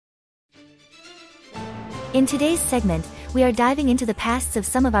In today's segment, we are diving into the pasts of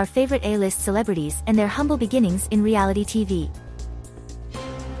some of our favorite A-list celebrities and their humble beginnings in reality TV.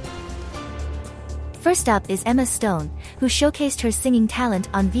 First up is Emma Stone, who showcased her singing talent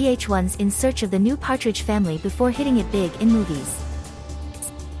on VH1's In Search of the New Partridge Family before hitting it big in movies.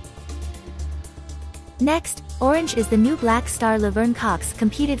 Next, Orange is the New Black star Laverne Cox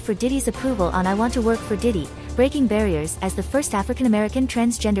competed for Diddy's approval on I Want to Work for Diddy, breaking barriers as the first African-American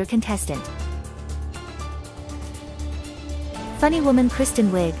transgender contestant. Funny woman Kristen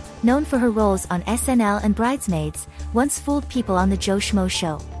Wiig, known for her roles on SNL and Bridesmaids, once fooled people on The Joe Schmo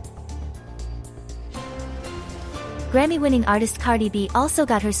Show. Grammy-winning artist Cardi B also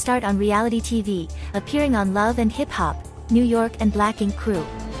got her start on reality TV, appearing on Love and Hip Hop, New York and Black Ink Crew.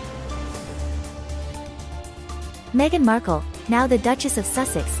 Meghan Markle, now the Duchess of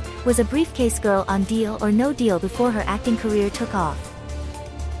Sussex, was a briefcase girl on Deal or No Deal before her acting career took off.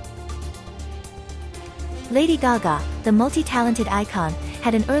 Lady Gaga, the multi-talented icon,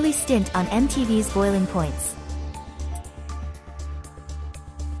 had an early stint on MTV's Boiling Points.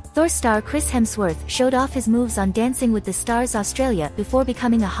 Thor star Chris Hemsworth showed off his moves on Dancing with the Stars Australia before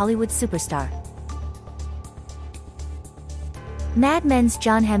becoming a Hollywood superstar. Mad Men's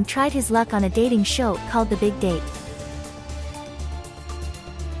Jon Hamm tried his luck on a dating show called The Big Date.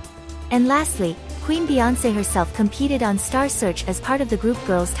 And lastly, Queen Beyoncé herself competed on Star Search as part of the group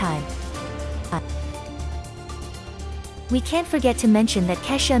Girls' Tyme. We can't forget to mention that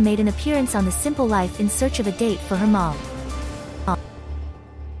Kesha made an appearance on The Simple Life in search of a date for her mom.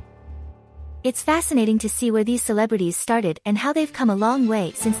 It's fascinating to see where these celebrities started and how they've come a long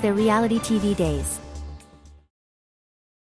way since their reality TV days.